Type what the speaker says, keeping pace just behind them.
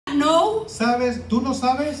¿Sabes? ¿Tú no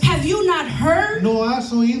sabes? Have you not heard? ¿No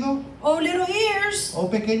has oído? Oh, little ears. Oh,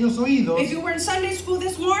 pequeños oídos. If you were in Sunday school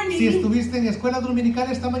this Si morning, estuviste en escuela dominical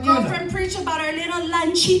esta mañana, girlfriend preached about our little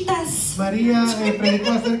lanchitas. María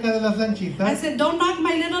predicó acerca de las I lanchitas. said, don't knock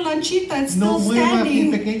my little lanchita. It's No still muevas mi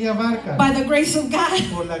standing pequeña barca by the grace of God.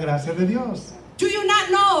 por la gracia de Dios. Do you not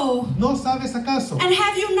know? ¿No sabes acaso? And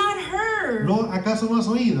have you not heard? ¿No acaso no has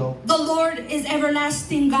oído The Lord is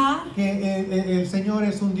everlasting God, que el Señor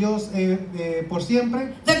es un Dios por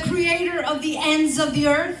siempre, the creator of the ends of the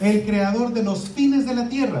earth? el creador de los fines de la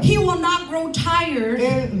tierra? He will not grow tired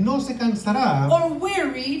Él no se cansará or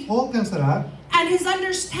wearied, o cansará, and his y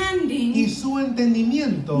understanding su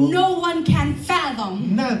entendimiento no one can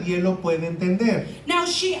fathom. nadie lo puede entender. Now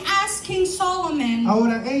she asked King Solomon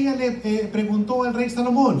Ahora ella le preguntó al rey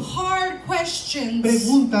Salomón hard questions.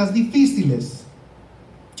 preguntas difíciles.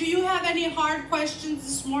 Do you have any hard questions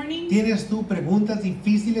this morning? ¿Tienes tú preguntas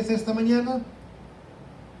difíciles esta mañana?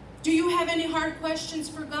 Do you have any hard questions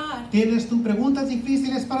for God? ¿Tienes tú preguntas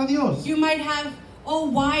difíciles para Dios? You might have, oh,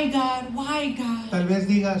 why God? Why God? Tal vez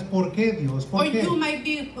digas, ¿por qué Dios? Or ¿Por qué? you might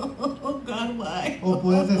be, oh God, why? O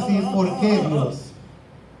puedes decir, ¿por qué Dios?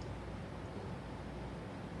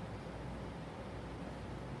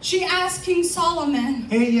 She asked King Solomon.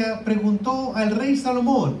 Ella preguntó al rey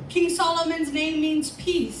Salomón. King Solomon's name means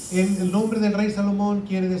peace. El nombre del rey Salomón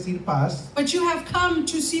quiere decir paz. But you have come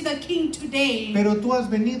to see the king today. Pero tú has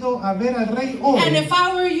venido a ver al rey hoy. And if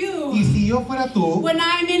I were Y you, si yo fuera tú, when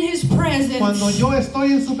I'm in his presence, cuando yo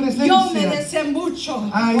estoy en su yo me presencia, desembucho.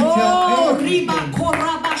 Ay, Oh, ya, riba,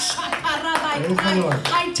 koraba, shakaraba. Praise the Lord.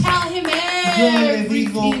 I tell him le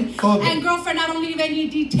digo everything. todo. And girlfriend, I don't leave any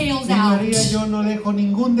details y out. María, yo no dejo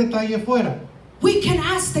ningún detalle fuera. We can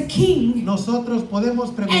ask the king. Nosotros podemos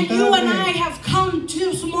And preguntar you al and I rey. have come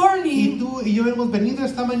this Y morning, tú y yo hemos venido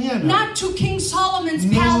esta mañana, not to King Solomon's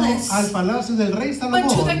no palace, al palacio del rey but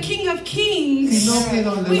to the Salomón, King of Kings. sino que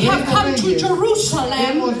donde We el rey have de come to reyes, Jerusalem,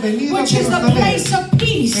 hemos venido a which is the Jerusalén, place of el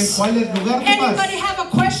peace. cual es lugar de Anybody paz. have a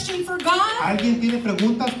question for God? ¿Alguien tiene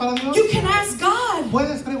preguntas para Dios? You can ask God.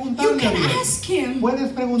 Puedes You preguntarle a can Dios. ask Him. Puedes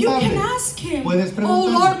You preguntarle. can ask Him. Puedes Oh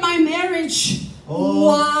preguntarle. Lord, my marriage. Oh,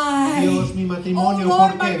 Why? Dios, mi Oh matrimonio,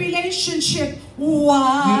 Lord, ¿por my qué? relationship.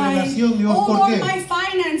 Why? Mi relación, Dios, Oh ¿por Lord, qué? my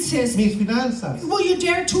finances. Mis finanzas. Will you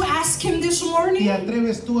dare to ask Him this ¿Te morning?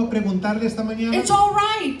 atreves tú a preguntarle esta mañana? It's all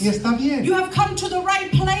right. Y está bien. You have come to the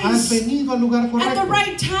right Has place venido al lugar at the correcto,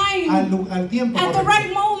 right time, al tiempo at the correcto, right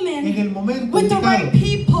en moment, el momento with the indicado, right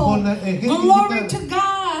people. con la gente Glory indicada. to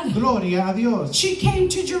God. Gloria a Dios. She came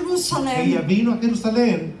to Ella Jerusalem. vino a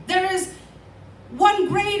Jerusalén. There is one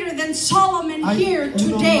greater than Solomon Hay here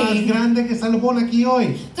uno más today. grande que Salomón aquí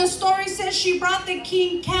hoy. The story says she brought the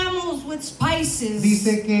king camels with spices.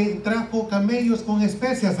 Dice que trajo camellos con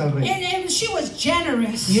especias al rey. And she was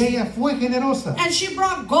generous. Y ella fue generosa. And she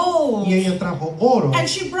brought gold. Y ella trajo oro. And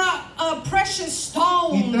she brought precious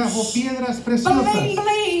Y trajo stones. piedras Bling, preciosas.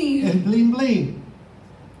 bling. El bling bling.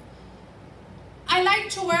 I like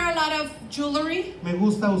to wear a lot of jewelry. Me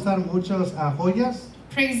gusta usar muchas joyas.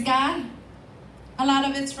 Praise God. A lot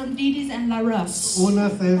of it's from Didi's and La Russe.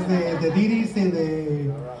 Unas es de Diris y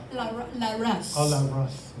de... La Russe. Oh, la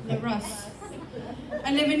Russ. La Russe.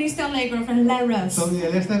 I live in East LA, girlfriend. La Russe. Son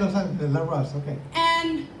del este de Los Ángeles, la Russ, ok.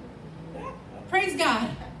 And praise God.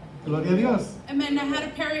 Gloria a Dios. And then I had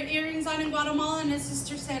a pair of earrings on in Guatemala, and his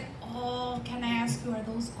sister said, "Oh, can I ask you, are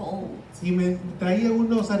those gold?" Y me traía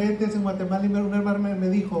unos aretes en Guatemala y una hermana me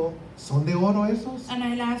dijo, ¿son de oro esos? And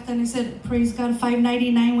I laughed and I said, "Praise God,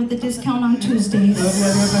 $5.99 with the discount on Tuesdays." Gloria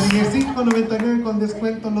a Dios, le dije $5.99 con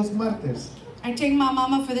descuento los martes. I take my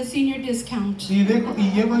mama for the senior discount. Y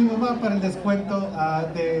llevo a mi mamá para el descuento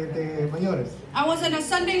de mayores. I was in a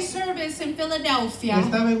Sunday service in Philadelphia,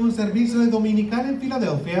 Estaba en un servicio de dominical en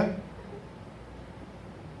Filadelfia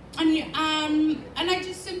and I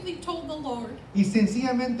just simply told the Lord, y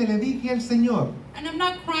sencillamente le dije al Señor, and I'm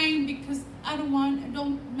not crying because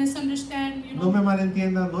don't misunderstand, you no know, me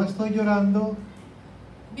malentiendan, no estoy llorando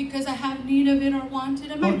because I have need of it or want it.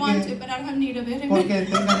 I might want it, but I don't have need of it. porque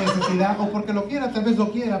tenga necesidad o porque lo quiera, tal vez lo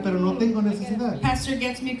quiera, pero no tengo necesidad. Pastor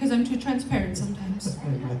gets me because I'm too transparent sometimes.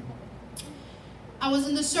 I was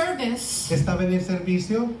in the service Estaba en el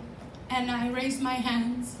servicio and I raised my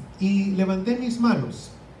hands. y levanté mis manos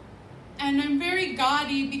And I'm very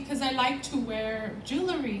gaudy because I like to wear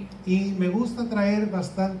jewelry. y me gusta traer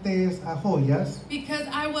bastantes joyas Because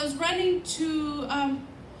I was running.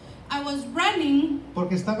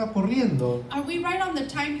 porque estaba corriendo. Are we right on the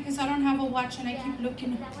time? Because I don't have a watch and I keep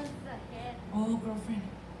looking. That was the head. Oh, girlfriend.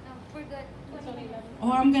 No, we're good. 20 minutes.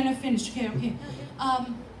 Oh, I'm gonna finish. Okay.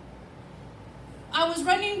 I was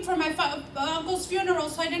running for my uncle's funeral,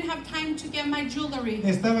 so I didn't have time to get my jewelry.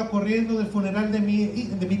 Estaba corriendo del funeral de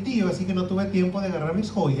mi tío, así que no tuve tiempo de agarrar mis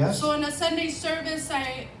joyas. So in a Sunday service,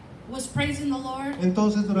 I was praising the Lord.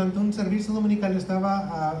 Entonces durante un servicio dominical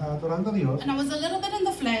estaba adorando a Dios. And I was a little bit in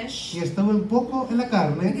the flesh. Y estuve un poco en la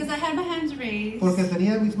carne. Because I had my hands raised. Porque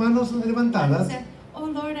tenía mis manos levantadas. I said, "Oh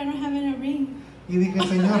Lord, I don't have any ring." Y dije,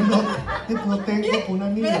 Señor, no tengo un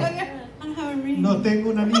anillo. I don't have a ring. No tengo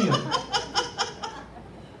un anillo.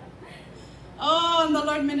 Oh, and the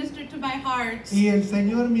Lord ministered to my heart. Y el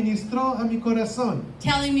Señor ministró a mi corazón.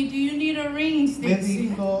 Telling me, "Do you need a ring, Me Stacey?"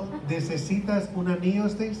 dijo, ¿necesitas un anillo,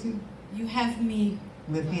 Stacey? You have me.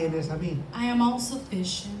 Me tienes a mí. I am all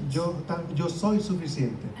sufficient. Yo soy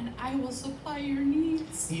suficiente. And I will supply your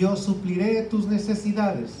needs. Y yo supliré tus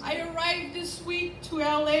necesidades. I arrived this week to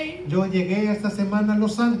LA. Yo llegué esta semana a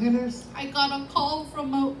Los Ángeles. I got a call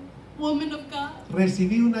from a woman of God.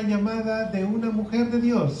 Recibí una llamada de una mujer de She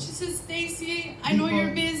Dios. says, "Stacey, I know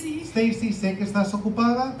you're busy, Stacey, sé que estás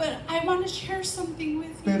ocupada, but I want to share something with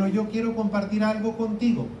you. pero yo quiero compartir algo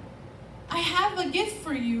contigo. I have a gift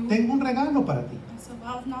for you." Tengo un regalo para ti. I said,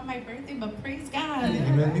 "Well, it's not my birthday, but praise Y God."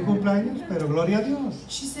 dije, no es mi cumpleaños, pero gloria a Dios.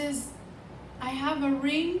 She says, "I have a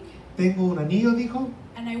ring, Tengo un anillo, dijo,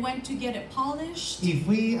 and I went to get it polished, y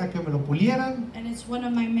fui a que me lo pulieran. and it's one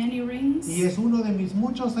of my many rings. Y es uno de mis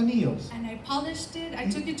muchos anillos. And I polished it. I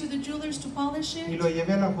took it to the jewelers to polish Y it. lo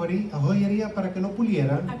llevé a la joyería para que lo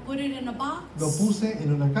pulieran. I put it in a box. Lo puse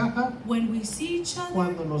en una caja. When we see each other,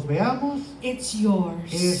 Cuando nos veamos, it's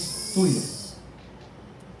yours." es tuyo.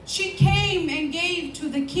 She came and gave to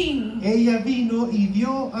the king. Ella vino y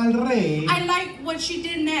dio al rey. I like what she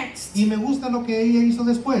did next. Y me gusta lo que ella hizo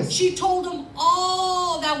después. She told him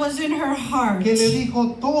all that was in her heart. Que le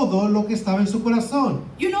dijo todo lo que estaba en su corazón.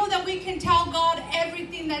 You know that we can tell God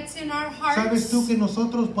everything that's in our hearts. ¿Sabes tú que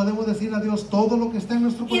nosotros podemos decirle a Dios todo lo que está en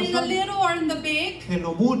nuestro In the corazón? little or in the big. En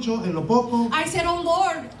lo mucho, en lo poco. I said, "Oh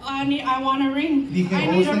Lord, I want a ring. Dije, I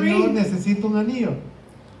oh need a Señor, ring." necesito un anillo.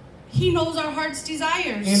 He knows our heart's Él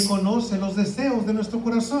desires. conoce los deseos de nuestro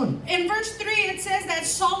corazón. In verse 3, it says that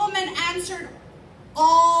Solomon answered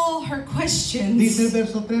all her questions. Dice el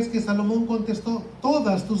verso 3 que Salomón contestó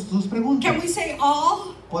todas sus preguntas. Can we say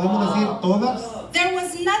all? ¿Podemos decir todas? There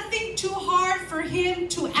was nothing too hard for him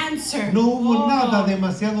to answer. No hubo nada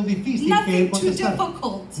demasiado difícil que él Nothing too contestar.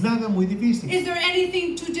 difficult. Nada muy difícil. Is there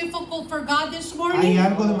anything too difficult for God this ¿Hay morning?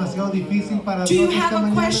 algo demasiado difícil para Do you Dios esta have a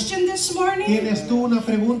mañana? question this morning? ¿Tienes tú una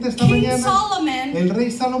pregunta esta King mañana? Solomon El rey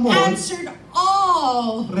Salomón answered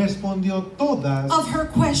all respondió todas of her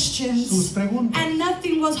sus questions, preguntas and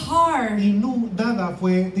nothing was hard. y nada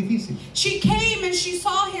fue difícil. She came and she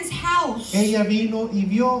saw his house. Ella vino y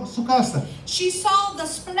vio su casa. She saw the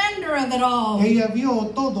splendor of it all. Ella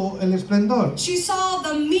vio todo el esplendor. She saw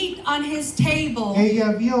the meat on his table.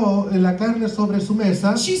 Ella vio la carne sobre su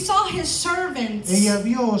mesa. She saw his servants. Ella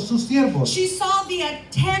vio sus siervos. She saw the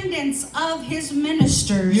attendants of his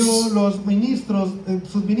ministers. Vio los ministros,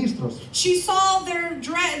 sus ministros. She saw their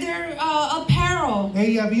apparel.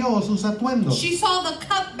 Ella vio sus atuendos. She saw the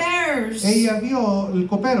cupbearers. Ella vio el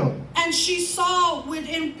copero. And she saw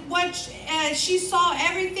she saw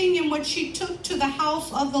everything in what she took to the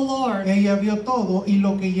house of the Lord. Ella vio todo y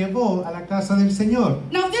lo que llevó a la casa del Señor.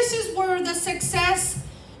 Now this is where the success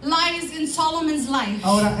lies in Solomon's life.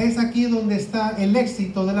 Ahora es aquí donde está el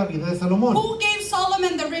éxito de la vida de Salomón. Who gave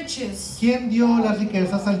Solomon the riches? ¿Quién dio las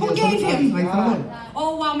riquezas al Who Dios gave him? rey Salomón?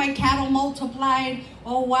 Oh wow, my cattle multiplied.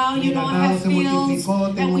 Oh wow, Mi you know, I ganado have se fields multiplicó,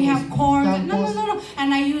 and tengo we mis have corn. campos. No.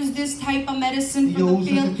 And I use this type of medicine Y for yo the uso ese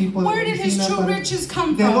field. tipo de Where did his medicina true para- riches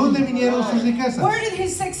come ¿De dónde from? vinieron sus riquezas? Where did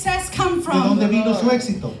his success come ¿De from? dónde vino su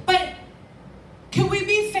éxito? But can we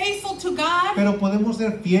be faithful to God Pero podemos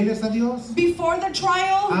ser fieles a Dios before the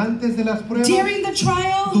trial, antes de las pruebas, during the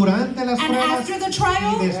trial, durante las and pruebas after the y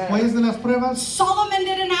trial? después de las pruebas. Solomon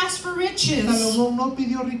didn't ask for riches. Salomón no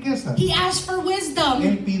pidió riquezas, He asked for wisdom.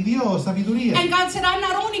 él pidió sabiduría. And God said, I'm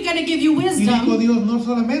not only going to give you Y dijo wisdom, Dios, no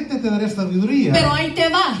solamente te daré sabiduría, pero ahí te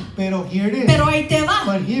va. pero here it is, Pero ahí te va.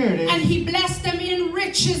 but here it And is. he blessed them in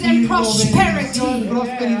riches Y and lo bendició en prosperity.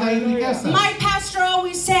 prosperidad y riqueza. My pastor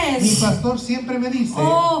always Mi says, pastor siempre me dice,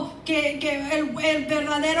 que el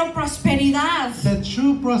verdadero prosperidad the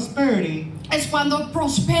true prosperity es cuando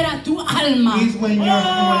prospera tu alma. is when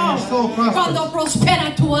your soul Cuando prospers.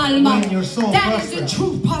 prospera tu alma. When your soul That is the prospers.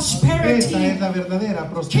 true Esa prosperity. es la verdadera King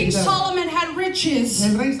prosperidad. Solomon had riches.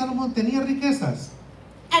 El rey Salomón tenía riquezas.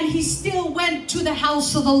 And he still went to the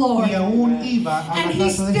house of the Lord. Y aún iba a And la he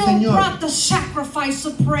casa del still Señor. brought the sacrifice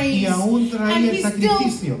of praise. Y aún And traía el he still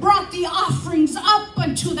sacrificio. brought the offerings up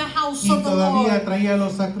unto the house Y of the todavía Lord. traía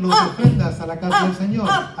los ofrendas a la casa del Señor.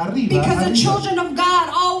 Arriba, Because the arriba. children of God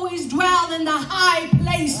always dwell in the high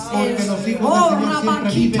places. Porque los hijos del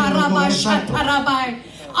Señor siempre viven en los lugares altos.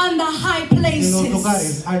 On the high En los places.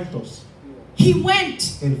 lugares altos. He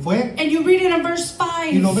went. Él fue. And you read it in verse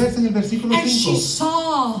 5. Y lo ves en el versículo And she 5.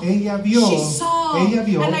 saw. Ella vio. She saw. Ella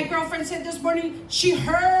vio. And like girlfriend said this morning, she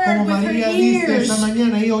heard Como with her María dice ears. esta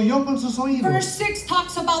mañana, y oyó con sus oídos. Verse 6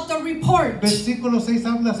 talks about the report. Versículo 6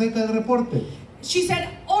 habla acerca del reporte. She said,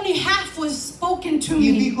 only half was spoken to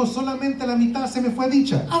Y me dijo, solamente la mitad se me fue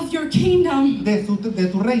dicha of your kingdom, de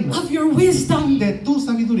tu reino, of your wisdom. de tu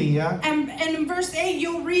sabiduría. And in verse 8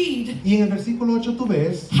 you'll read, Y en el versículo 8 tú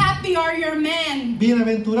ves, happy are your men,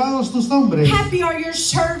 bienaventurados tus hombres, happy are your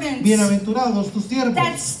servants bienaventurados tus siervos,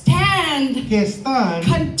 that stand que están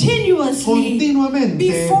continuously continuamente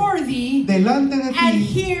before thee delante de and ti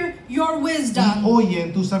hear your y wisdom.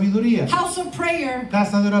 oyen tu sabiduría. House of prayer.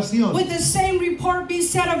 Casa de oración. Would the same report be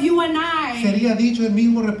said of you and I? Sería dicho el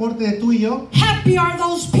mismo reporte de tú y yo. Happy are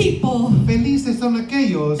those people Felices son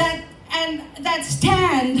aquellos that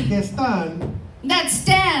stand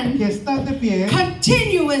que están de pie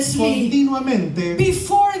continuously continuamente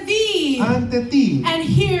before thee ante ti and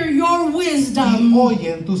hear your y wisdom.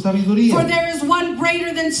 oyen tu sabiduría. For there is one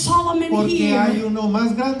greater than Solomon Porque hay here, uno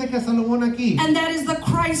más grande que Salomón aquí. and that is the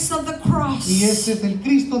Christ of the cross. Y este es el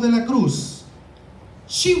Cristo de la cruz.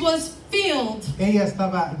 She was filled. Ella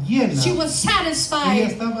estaba llena. She was Ella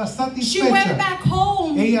satisfied. estaba She went satisfecha. back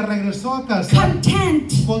home Ella regresó a casa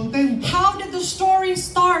content. contenta. How did the story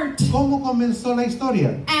start? ¿Cómo comenzó la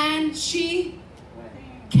historia? And she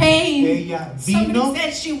came. Ella vino. Somebody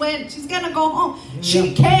said she went. She's gonna go home.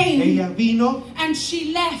 She came Ella vino and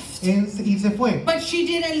she left. y se fue. But she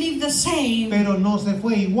didn't leave the same. Pero no se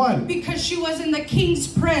fue igual. Because she was in the king's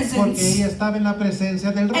Porque presence. ella estaba en la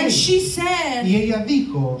presencia del rey. And she Y said, ella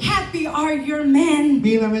dijo, happy are your men.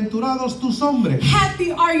 bienaventurados tus hombres,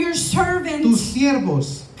 Happy are your tus servants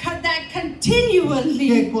siervos, that que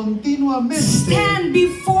continually continuamente stand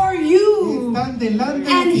before you están delante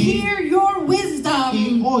de and ti hear your y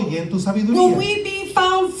wisdom. oyen tu Will sabiduría. we be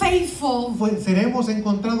found faithful ¿Seremos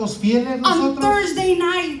encontrados fieles on nosotros? Thursday En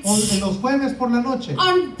nights, los jueves por la noche,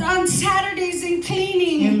 on Saturdays in en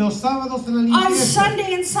cleaning, los sábados en la on limpieza,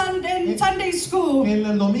 Sunday and Sunday school, en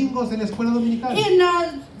los domingos en la escuela dominical, in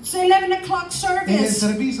 11 o'clock en el service,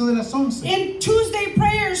 servicio de las 11, in Tuesday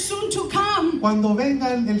prayers soon to come. cuando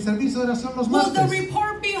venga el servicio de oración los Will the martes.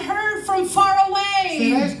 report be heard from far Será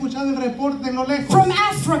away? escuchado el reporte en lo lejos, From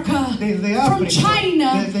Africa, desde from África,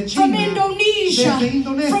 China, desde from China, Indonesia, desde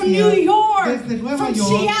Indonesia, from New York, desde Nueva from York,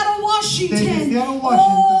 Seattle, Washington. desde Seattle, Oh,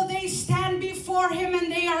 Washington. they stand before him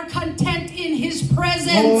and they are content in his Oh,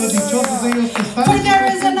 presence. dichosos ellos que están For en su there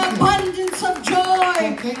is an presencia, abundance of joy.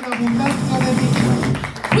 porque hay una abundancia de dicha.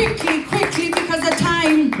 Quickly, because of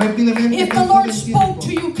time. Rápidamente, If the por Lord el spoke tiempo.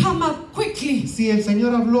 to you, come up quickly. Si el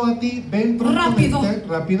Señor habló a ti, ven prontamente,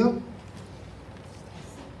 rápido.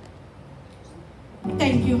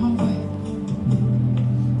 Thank you, homeboy.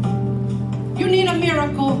 You need a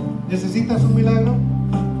miracle. ¿Necesitas un milagro?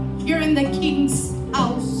 You're in the king's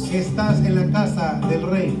house. Estás en la casa del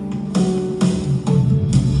rey.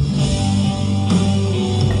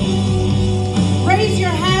 Raise your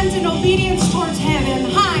hands in obedience towards heaven,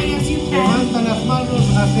 high as you can. Levanta las manos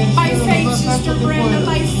hacia el By cielo lo faith, más alto Sister que Brenda,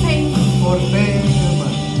 by puedas. faith. Por fe, hermano.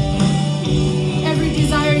 Every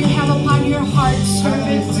desire you have upon your heart, Cada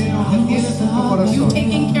servant. deseo que tienes en tu You corazón.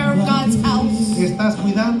 taking care of God's house. Estás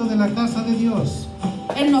cuidando de la casa de Dios.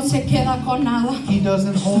 Él no se queda con nada. He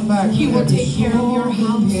doesn't hold back. He will take care of your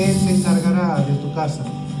house. Él se encargará de tu casa.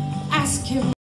 Ask Him.